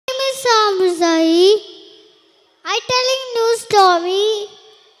story,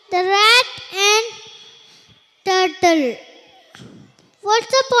 The Rat and Turtle.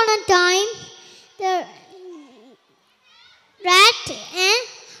 Once upon a time, the rat and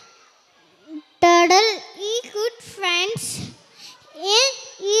turtle are good friends, and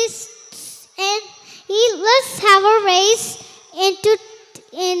let's have a race into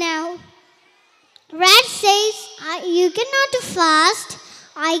now. Rat says, "You cannot do fast.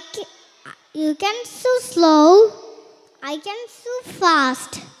 You can so slow. I can so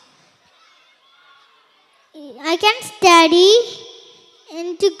fast. I can steady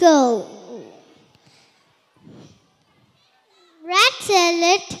and to go." Rat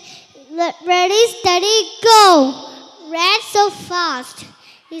said, "Ready, steady, go." Rat so fast.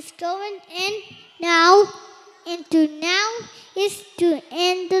 He's going in now, into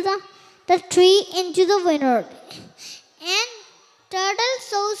the tree into the winter. And turtle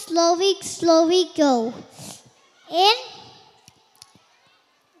so slowly go. And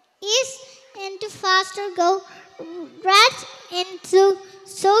is into faster go. Rat into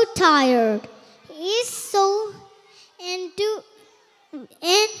so tired. Is so into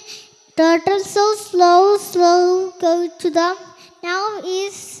and turtle so slow go to them. Now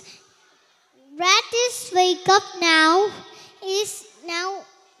is rat is wake up now. Is now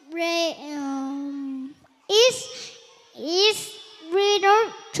is winner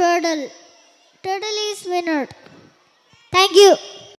turtle. Turtle is winner. Thank you.